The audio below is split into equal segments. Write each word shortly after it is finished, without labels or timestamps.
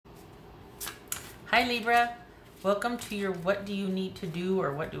Hi Libra, welcome to your What Do You Need to Do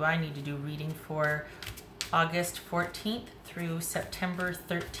or What Do I Need to Do reading for August 14th through September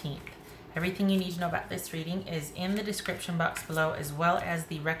 13th. Everything you need to know about this reading is in the description box below, as well as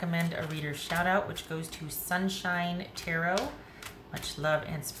the Recommend a Reader shout out, which goes to Sunshine Tarot. Much love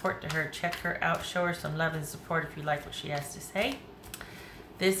and support to her. Check her out, show her some love and support if you like what she has to say.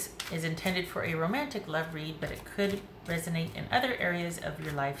 This is intended for a romantic love read, but it could resonate in other areas of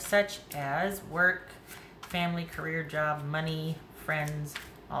your life, such as work, family, career, job, money, friends,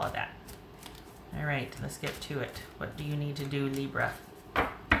 all of that. All right, let's get to it. What do you need to do, Libra? What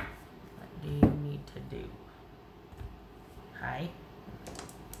do you need to do? Hi.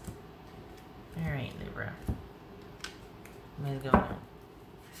 All right, Libra. Let me go now.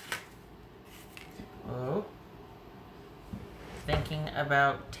 Oh. Thinking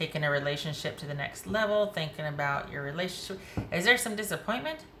about taking a relationship to the next level, thinking about your relationship. Is there some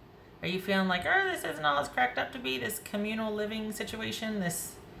disappointment? Are you feeling like, oh, this isn't all it's cracked up to be, this communal living situation,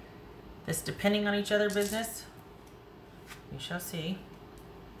 this depending on each other business? We shall see.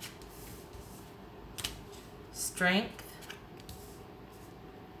 Strength.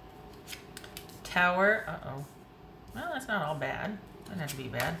 Tower. Uh-oh. Well, that's not all bad. Doesn't have to be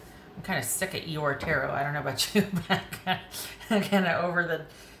bad. I'm kind of sick of Eeyore Tarot. I don't know about you, but I'm kind of over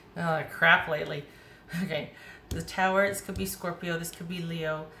the crap lately. Okay, the Tower. This could be Scorpio. This could be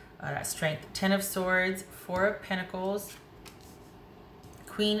Leo. Strength. 10 of Swords. 4 of Pentacles.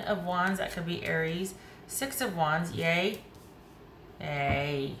 Queen of Wands. That could be Aries. 6 of Wands. Yay.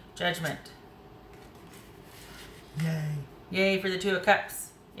 Yay. Judgment. Yay. Yay for the 2 of Cups.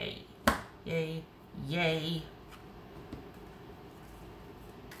 Yay. Yay. Yay.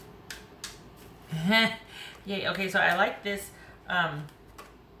 Yay. Okay, so I like this.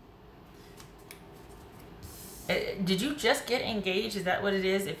 Did you just get engaged? Is that what it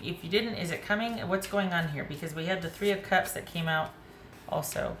is? If you didn't, is it coming? What's going on here? Because we had the 3 of Cups that came out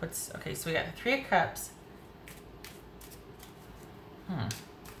also. Okay, so we got the 3 of Cups.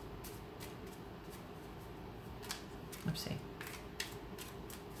 Let's see.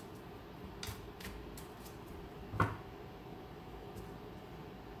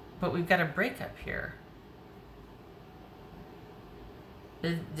 But we've got a breakup here.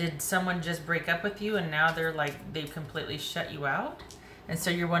 Did someone just break up with you and now they're like, they've completely shut you out? And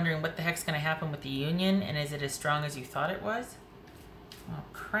so you're wondering what the heck's going to happen with the union, and is it as strong as you thought it was? Oh,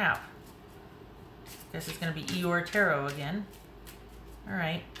 crap. Guess it's going to be Eeyore Tarot again. All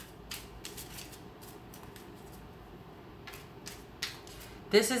right.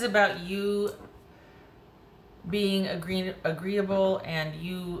 This is about you being agreeable, and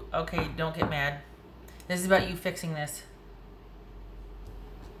you, okay, don't get mad. This is about you fixing this.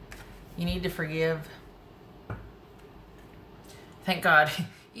 You need to forgive. Thank God.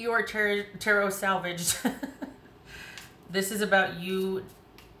 Eeyore Tarot salvaged. This is about you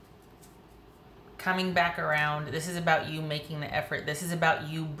coming back around. This is about you making the effort. This is about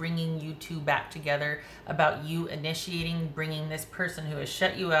you bringing you two back together, about you initiating, bringing this person who has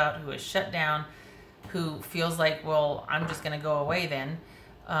shut you out, who has shut down, who feels like, well, I'm just going to go away then.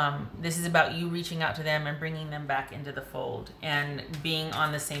 This is about you reaching out to them and bringing them back into the fold and being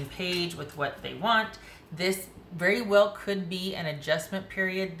on the same page with what they want. This very well could be an adjustment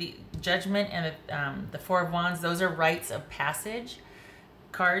period. The Judgment and the 4 of Wands, those are rites of passage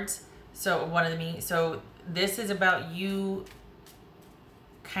cards. So one of the meanings. So this is about you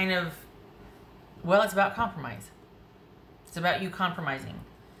kind of, well, it's about compromise. It's about you compromising.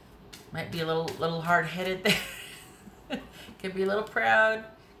 Might be a little hard-headed there. Could be a little proud.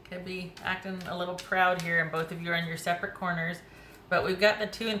 Could be acting a little proud here, and both of you are in your separate corners. But we've got the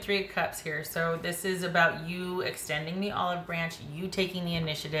 2 and 3 of Cups here. So this is about you extending the olive branch, you taking the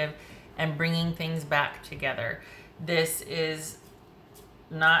initiative, and bringing things back together. This is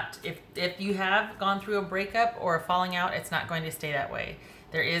not, if you have gone through a breakup or a falling out, it's not going to stay that way.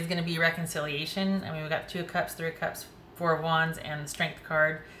 There is going to be reconciliation. I mean, we've got 2 of Cups, 3 of Cups, 4 of Wands, and the Strength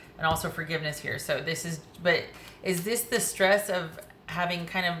card. And also forgiveness here. So this is, but is this the stress of having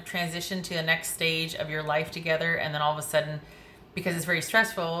kind of transitioned to the next stage of your life together, and then all of a sudden, because it's very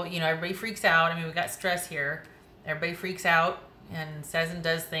stressful, you know, everybody freaks out. I mean, we've got stress here. Everybody freaks out and says and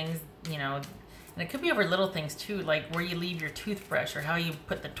does things, you know, and it could be over little things too, like where you leave your toothbrush, or how you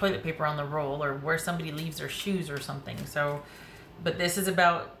put the toilet paper on the roll, or where somebody leaves their shoes or something. So, but this is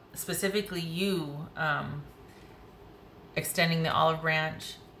about specifically you extending the olive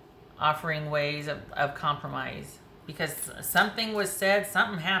branch, offering ways of compromise, because something was said,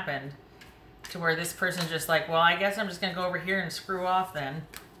 something happened to where this person's just like, well, I guess I'm just going to go over here and screw off then.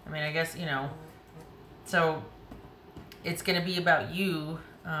 I mean, I guess, you know, so it's going to be about you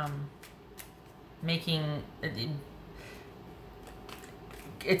making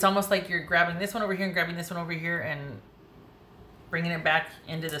it's almost like you're grabbing this one over here and grabbing this one over here and bringing it back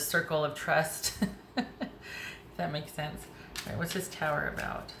into the circle of trust. If that makes sense. All right, what's this tower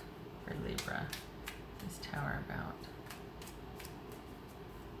about for Libra? This tower about?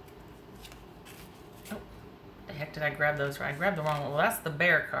 Oh, the heck did I grab those? I grabbed the wrong one. Well, that's the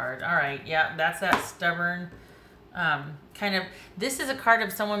bear card. All right, yeah, that's that stubborn kind of. This is a card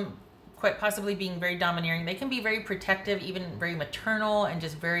of someone quite possibly being very domineering. They can be very protective, even very maternal, and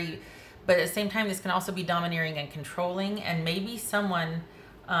just very, but at the same time, this can also be domineering and controlling. And maybe someone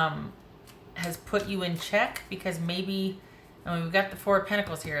has put you in check because maybe, I mean, we've got the Four of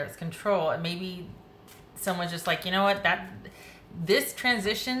Pentacles here, it's control, and maybe someone's just like, you know what, that this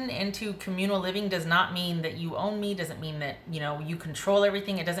transition into communal living does not mean that you own me, doesn't mean that, you know, you control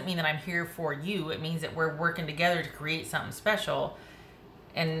everything. It doesn't mean that I'm here for you. It means that we're working together to create something special.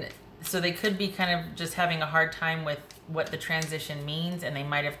 And so they could be kind of just having a hard time with what the transition means, and they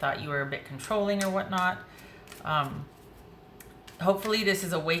might have thought you were a bit controlling or whatnot. Hopefully this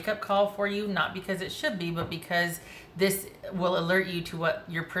is a wake-up call for you, not because it should be, but because this will alert you to what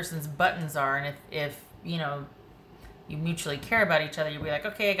your person's buttons are. And if you know, you mutually care about each other, you'll be like,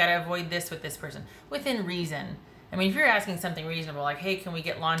 okay, I got to avoid this with this person within reason. I mean, if you're asking something reasonable, like, hey, can we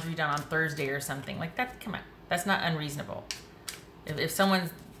get laundry done on Thursday or something like that? Come on, that's not unreasonable. If someone's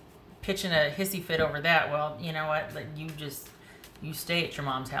pitching a hissy fit over that, well, you know what, like, you stay at your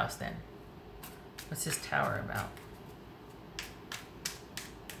mom's house then. What's this tower about?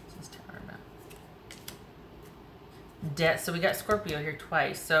 What's this tower about? Death. So we got Scorpio here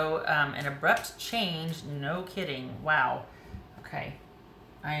twice. So an abrupt change, no kidding. Wow. Okay,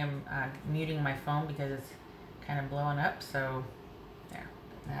 I am muting my phone because it's kind of blowing up, so there,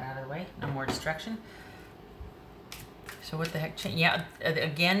 get that out of the way, no more distraction. So what the heck? Yeah,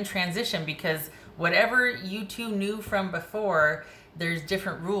 again, transition, because whatever you two knew from before, there's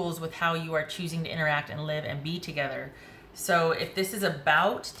different rules with how you are choosing to interact and live and be together. So if this is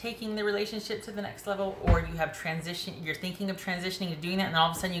about taking the relationship to the next level, or you have transition, you're thinking of transitioning to doing that, and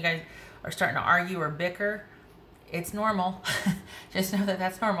all of a sudden you guys are starting to argue or bicker, it's normal. Just know that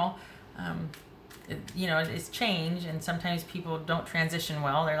that's normal. You know, it's change, and sometimes people don't transition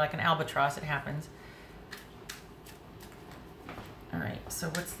well. They're like an albatross. It happens. All right, so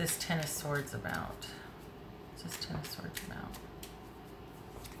what's this Ten of Swords about? What's this Ten of Swords about?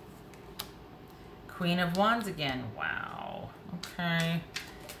 Queen of Wands again. Wow. Okay.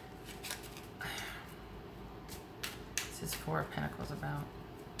 What's this Four of Pentacles about?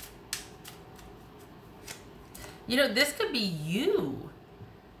 You know, this could be you.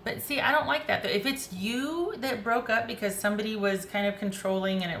 But see, I don't like that. If it's you that broke up because somebody was kind of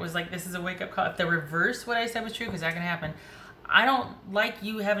controlling and it was like, this is a wake-up call. If the reverse, what I said was true, because that can happen. I don't like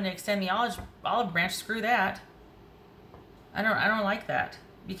you having to extend the olive branch. Screw that. I don't like that.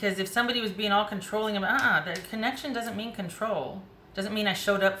 Because if somebody was being all controlling about, the connection doesn't mean control. Doesn't mean I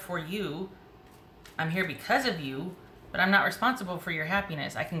showed up for you. I'm here because of you, but I'm not responsible for your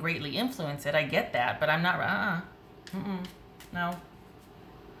happiness. I can greatly influence it. I get that, but I'm not, no.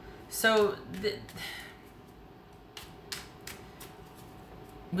 So,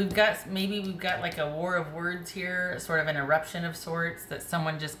 we've got like a war of words here, sort of an eruption of sorts, that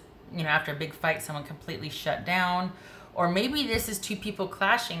someone just, you know, after a big fight, someone completely shut down. Or maybe this is two people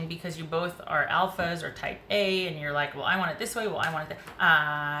clashing because you both are alphas or type A, and you're like, well, I want it this way, well, I want it that.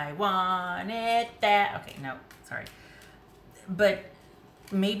 I want it that. Okay, no, sorry. But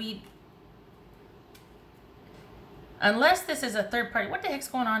maybe, unless this is a third party, what the heck's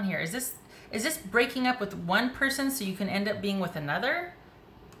going on here? Is this breaking up with one person so you can end up being with another?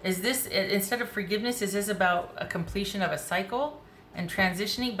 Is this, instead of forgiveness, is this about a completion of a cycle and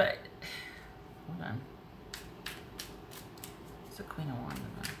transitioning? But, hold on. It's the Queen of Wands.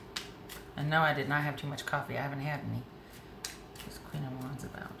 And no, I did not have too much coffee. I haven't had any. What's Queen of Wands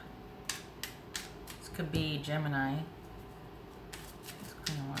about? This could be Gemini. What's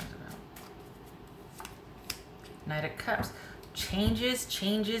Queen of Wands about? Knight of Cups. Changes,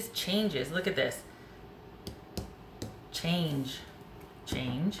 changes, changes. Look at this. Change.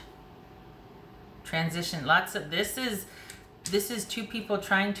 Transition. Lots of this is two people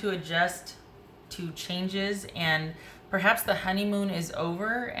trying to adjust to changes, and perhaps the honeymoon is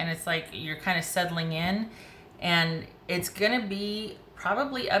over and it's like you're kind of settling in, and it's gonna be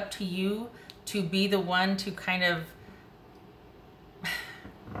probably up to you to be the one to kind of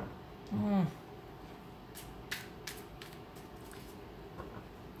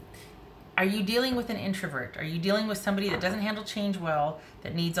Are you dealing with an introvert? Are you dealing with somebody that doesn't handle change well,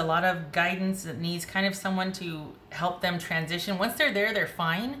 that needs a lot of guidance, that needs kind of someone to help them transition? Once they're there, they're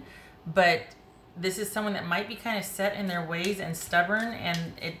fine. But this is someone that might be kind of set in their ways and stubborn,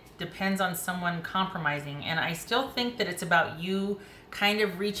 and it depends on someone compromising. And I still think that it's about you kind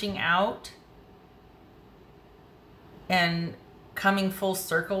of reaching out and coming full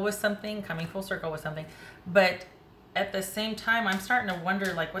circle with something, But at the same time, I'm starting to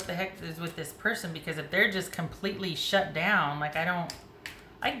wonder, like, what the heck is with this person? Because if they're just completely shut down, like,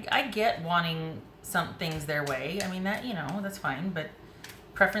 I get wanting some things their way. I mean, that, you know, that's fine, but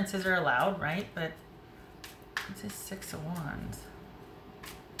preferences are allowed, right? But it's a 6 of Wands.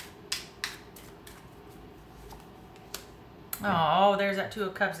 Oh, there's that 2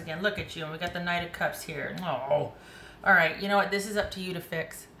 of Cups again. Look at you. And we got the Knight of Cups here. Oh, all right. You know what? This is up to you to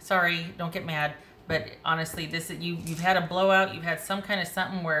fix. Sorry, don't get mad. But honestly, you've had a blowout. You've had some kind of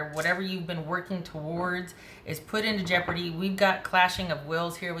something where whatever you've been working towards is put into jeopardy. We've got clashing of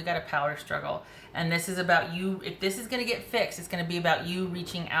wills here. We got a power struggle. And this is about you. If this is going to get fixed, it's going to be about you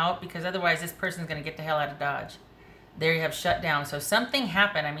reaching out, because otherwise this person's going to get the hell out of Dodge. There you have shut down. So something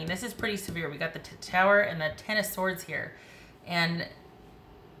happened. I mean, this is pretty severe. We got the Tower and the Ten of Swords here. And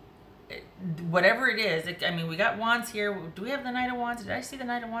whatever it is, I mean, we got Wands here. Do we have the Knight of Wands? Did I see the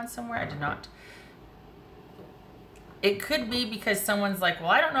Knight of Wands somewhere? I did not. It could be because someone's like, well,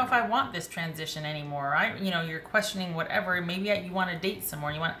 I don't know if I want this transition anymore. You know, you're questioning whatever. Maybe you want to date some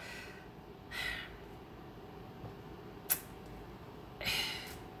more. You want.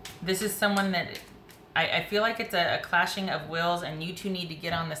 This is someone that I feel like it's a clashing of wills, and you two need to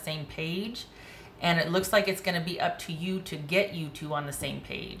get on the same page. And it looks like it's going to be up to you to get you two on the same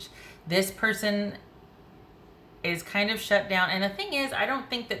page. This person is kind of shut down. And the thing is, I don't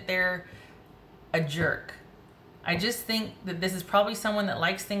think that they're a jerk. I just think that this is probably someone that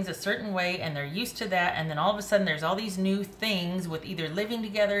likes things a certain way, and they're used to that. And then all of a sudden there's all these new things with either living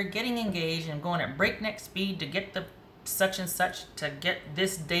together, getting engaged, and going at breakneck speed to get the such and such, to get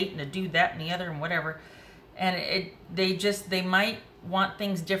this date and to do that and the other and whatever. And they might want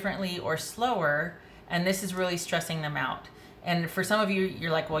things differently or slower, and this is really stressing them out. And for some of you, you're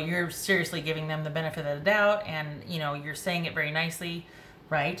like, well, you're seriously giving them the benefit of the doubt, and you know, you're saying it very nicely.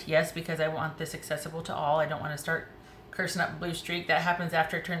 Right? Yes, because I want this accessible to all. I don't want to start cursing up Blue Streak. That happens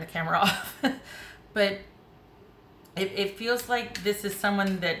after I turn the camera off. But it feels like this is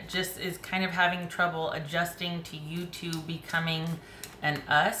someone that just is kind of having trouble adjusting to you two becoming an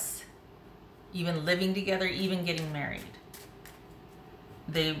us, even living together, even getting married.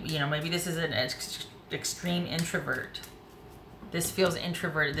 You know, maybe this is an extreme introvert. This feels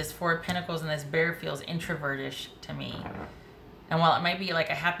introverted. This 4 of Pentacles and this bear feels introvertish to me. And while it might be like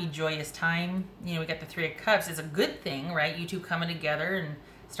a happy, joyous time, you know, we got the 3 of Cups. It's a good thing, right? You two coming together and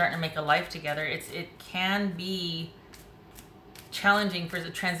starting to make a life together. It can be challenging. For the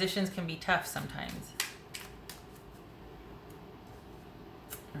transitions can be tough sometimes.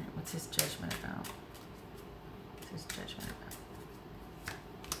 All right, what's his judgment about? What's his judgment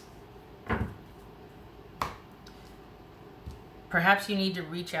about? Perhaps you need to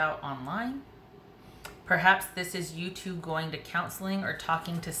reach out online. Perhaps this is you two going to counseling or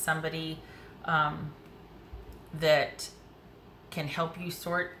talking to somebody that can help you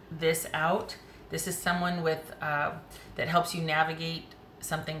sort this out. This is someone with that helps you navigate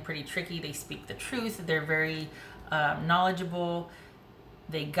something pretty tricky. They speak the truth. They're very knowledgeable.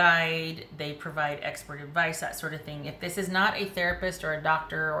 They guide. They provide expert advice, that sort of thing. If this is not a therapist or a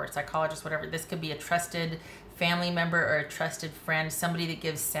doctor or a psychologist, whatever, this could be a trusted family member or a trusted friend, somebody that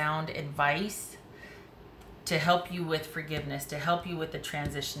gives sound advice to help you with forgiveness, to help you with the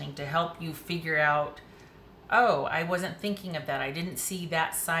transitioning, to help you figure out, oh, I wasn't thinking of that. I didn't see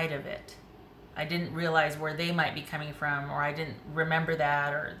that side of it. I didn't realize where they might be coming from, or I didn't remember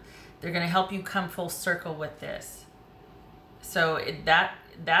that, or they're going to help you come full circle with this. So that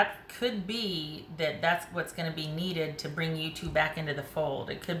could be that's what's going to be needed to bring you two back into the fold.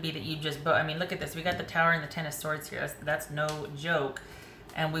 It could be that you just, I mean, look at this. We got the Tower and the Ten of Swords here. That's no joke.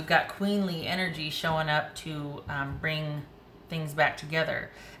 And we've got queenly energy showing up to bring things back together.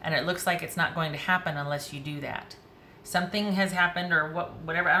 And it looks like it's not going to happen unless you do that. Something has happened, or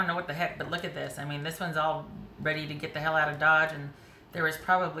whatever. I don't know what the heck, but look at this. I mean, this one's all ready to get the hell out of Dodge, and there was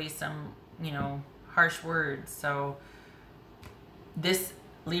probably some, you know, harsh words. So this,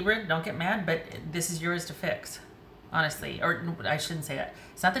 Libra, don't get mad, but this is yours to fix, honestly. Or I shouldn't say that.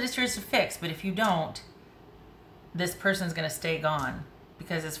 It's not that it's yours to fix, but if you don't, this person's going to stay gone.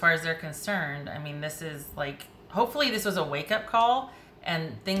 Because as far as they're concerned, I mean, this is like, hopefully this was a wake-up call,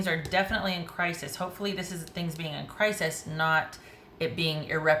 and things are definitely in crisis. Hopefully this is things being in crisis, not it being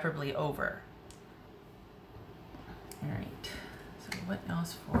irreparably over. All right. So what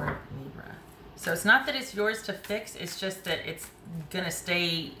else for Libra? So it's not that it's yours to fix, it's just that it's going to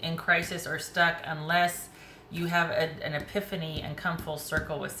stay in crisis or stuck unless you have an epiphany and come full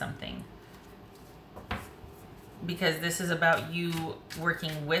circle with something. Because this is about you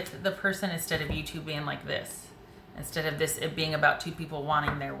working with the person instead of you two being like this. Instead of it being about two people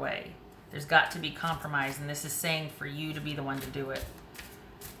wanting their way. There's got to be compromise, and this is saying for you to be the one to do it.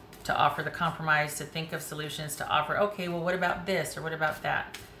 To offer the compromise, to think of solutions, to offer, okay, well, what about this or what about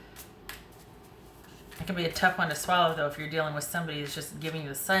that? It can be a tough one to swallow, though, if you're dealing with somebody who's just giving you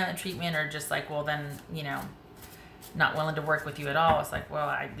the silent treatment or just like, well, then, you know, not willing to work with you at all. It's like,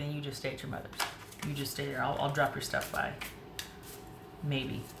 well, then you just stay at your mother's. You just stay there. I'll drop your stuff by.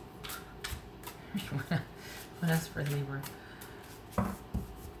 Maybe. What else for Libra?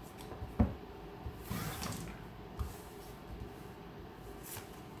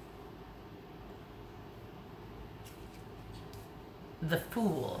 The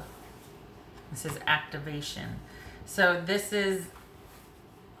Fool. This is activation. So this is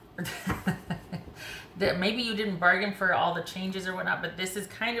that maybe you didn't bargain for all the changes or whatnot, but this is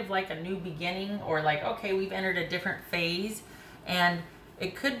kind of like a new beginning, or like, okay, we've entered a different phase, and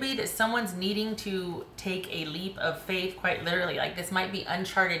it could be that someone's needing to take a leap of faith, quite literally. Like this might be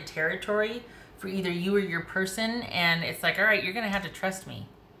uncharted territory for either you or your person, and it's like, all right, you're gonna have to trust me.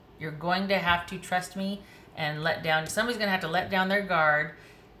 You're going to have to trust me and let down, somebody's gonna have to let down their guard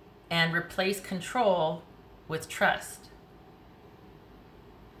and replace control with trust.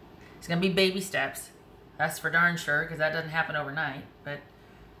 It's gonna be baby steps. That's for darn sure, because that doesn't happen overnight. But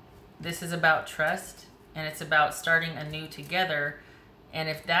this is about trust, and it's about starting anew together. And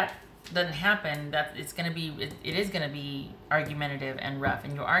if that doesn't happen, that it's gonna be, it is gonna be argumentative and rough,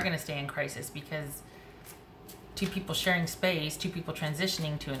 and you are gonna stay in crisis, because two people sharing space, two people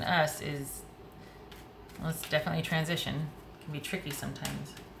transitioning to an us is, well, it's definitely a transition. It can be tricky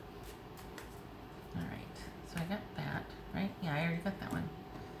sometimes. All right, so I got that, right? Yeah, I already got that one.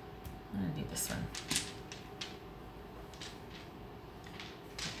 I'm gonna do this one.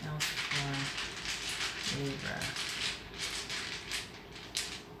 What else for Libra?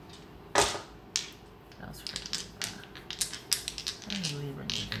 What else for Libra? What does Libra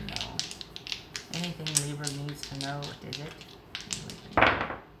need to know? Anything Libra needs to know, what is it?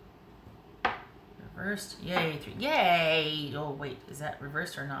 Reversed? Yay! Yay! Oh wait, is that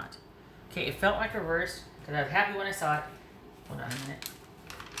reversed or not? Okay, it felt like reversed because I was happy when I saw it. Hold on a minute.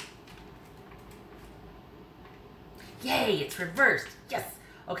 Yay! It's reversed. Yes.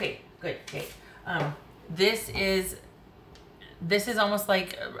 Okay. Good. Okay. This is almost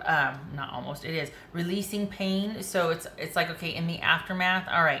like not almost. It is releasing pain. So it's like, okay, in the aftermath.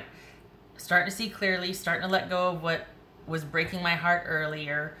 All right. Starting to see clearly. Starting to let go of what was breaking my heart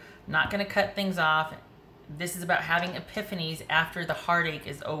earlier. Not going to cut things off. This is about having epiphanies after the heartache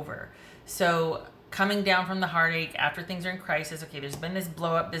is over. So coming down from the heartache after things are in crisis. Okay, there's been this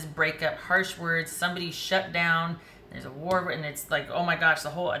blow up, this breakup, harsh words, somebody shut down, there's a war, and it's like, oh my gosh,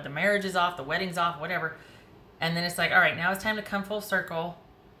 the marriage is off, the wedding's off, whatever. And then it's like, all right, now it's time to come full circle.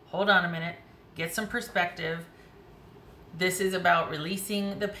 Hold on a minute, get some perspective. This is about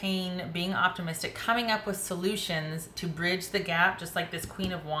releasing the pain, being optimistic, coming up with solutions to bridge the gap, just like this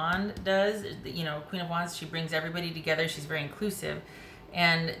Queen of Wands does. You know, Queen of Wands, she brings everybody together. She's very inclusive.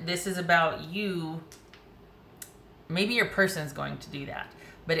 And this is about you. Maybe your person's going to do that.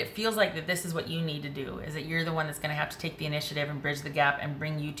 But it feels like that this is what you need to do, is that you're the one that's going to have to take the initiative and bridge the gap and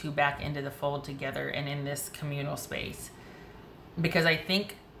bring you two back into the fold together and in this communal space. Because I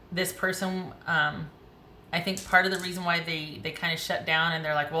think this person... I think part of the reason why they kind of shut down and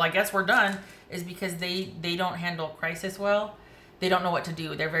they're like, well, I guess we're done, is because they don't handle crisis well. They don't know what to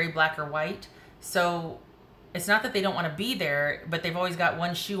do. They're very black or white. So it's not that they don't want to be there, but they've always got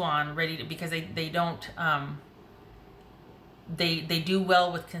one shoe on ready to, because they don't, they do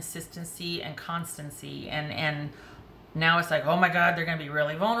well with consistency and constancy. And now it's like, oh my God, they're going to be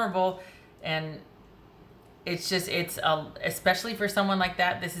really vulnerable. And it's just, especially for someone like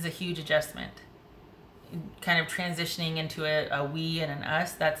that, this is a huge adjustment. Kind of transitioning into a we and an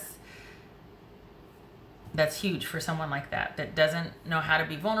us, that's huge for someone like that doesn't know how to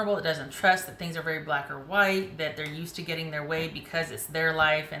be vulnerable, that doesn't trust, that things are very black or white, that they're used to getting their way because it's their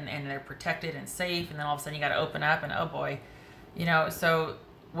life and they're protected and safe, and then all of a sudden you got to open up and oh boy, you know. So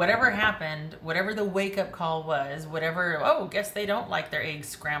whatever happened, whatever the wake-up call was, whatever, oh, guess they don't like their eggs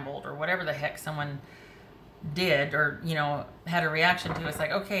scrambled, or whatever the heck someone did or, you know, had a reaction to, it's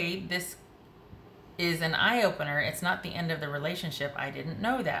like, okay, this is an eye-opener. It's not the end of the relationship. I didn't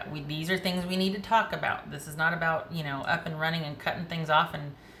know that. These are things we need to talk about. This is not about, you know, up and running and cutting things off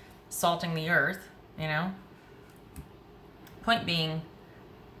and salting the earth, you know. Point being,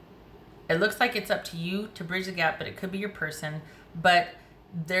 It looks like it's up to you to bridge the gap, but it could be your person. But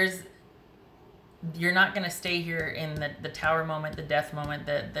you're not going to stay here in the tower moment, the death moment,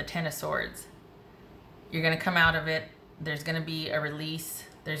 the Ten of Swords. You're going to come out of it. There's going to be a release.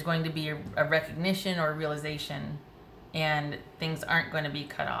 There's going to be a recognition or a realization, and things aren't going to be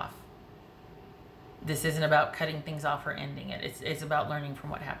cut off. This isn't about cutting things off or ending it. It's about learning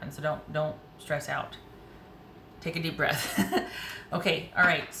from what happened. So don't stress out. Take a deep breath. Okay, all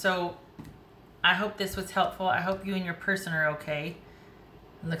right. So I hope this was helpful. I hope you and your person are okay.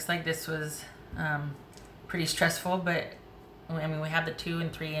 It looks like this was pretty stressful, but I mean, we have the 2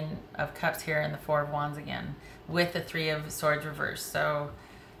 and 3 of Cups here and the 4 of Wands again with the 3 of Swords reversed. So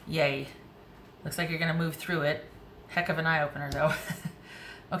yay. Looks like you're going to move through it. Heck of an eye-opener, though.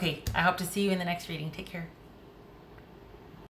 Okay, I hope to see you in the next reading. Take care.